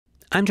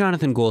I'm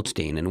Jonathan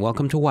Goldstein, and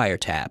welcome to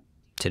WireTap.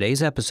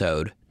 Today's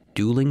episode,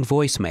 Dueling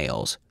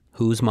Voicemails.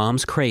 Whose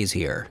mom's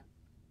crazier?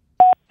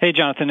 Hey,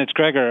 Jonathan, it's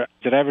Gregor.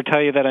 Did I ever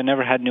tell you that I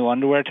never had new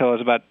underwear till I was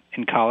about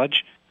in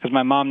college? Because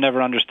my mom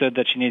never understood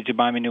that she needed to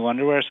buy me new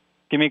underwear.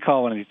 Give me a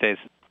call one of these days.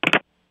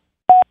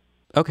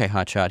 Okay,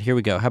 hotshot, here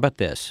we go. How about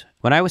this?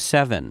 When I was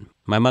 7,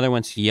 my mother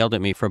once yelled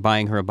at me for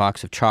buying her a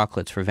box of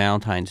chocolates for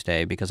Valentine's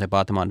Day because I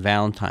bought them on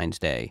Valentine's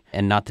Day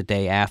and not the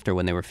day after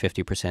when they were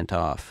 50%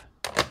 off.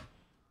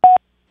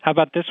 How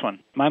about this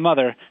one? My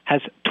mother has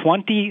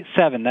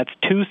 27, that's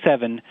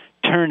 27,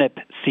 turnip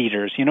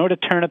seeders. You know what a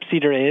turnip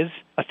seeder is?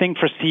 A thing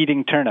for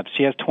seeding turnips.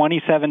 She has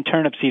 27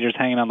 turnip seeders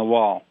hanging on the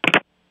wall.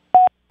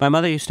 My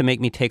mother used to make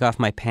me take off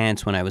my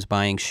pants when I was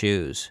buying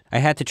shoes. I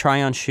had to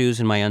try on shoes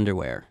in my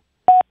underwear.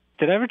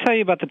 Did I ever tell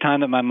you about the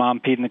time that my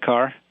mom peed in the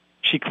car?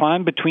 She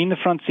climbed between the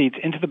front seats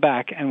into the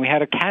back, and we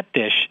had a cat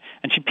dish,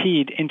 and she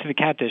peed into the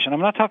cat dish. And I'm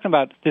not talking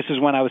about this is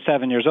when I was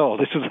 7 years old.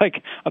 This was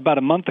like about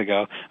a month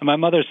ago. And my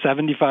mother's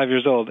 75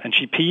 years old, and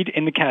she peed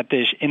in the cat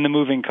dish in the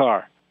moving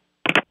car.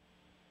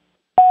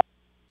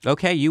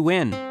 Okay, you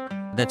win.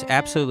 That's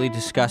absolutely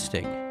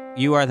disgusting.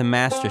 You are the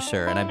master,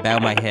 sir, and I bow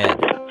my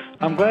head.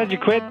 I'm glad you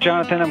quit,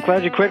 Jonathan. I'm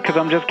glad you quit because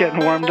I'm just getting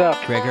warmed up.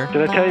 Gregor?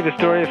 Did I tell you the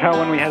story of how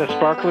when we had a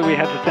sparkler, we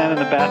had to stand in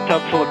the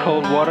bathtub full of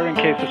cold water in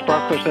case the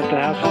sparkler set the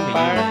house on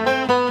fire?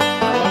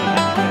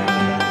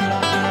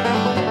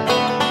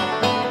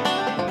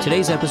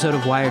 Today's episode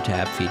of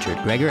WireTap featured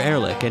Gregor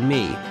Ehrlich and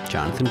me,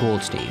 Jonathan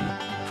Goldstein.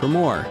 For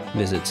more,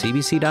 visit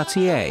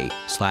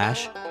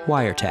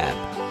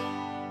cbc.ca/wiretap.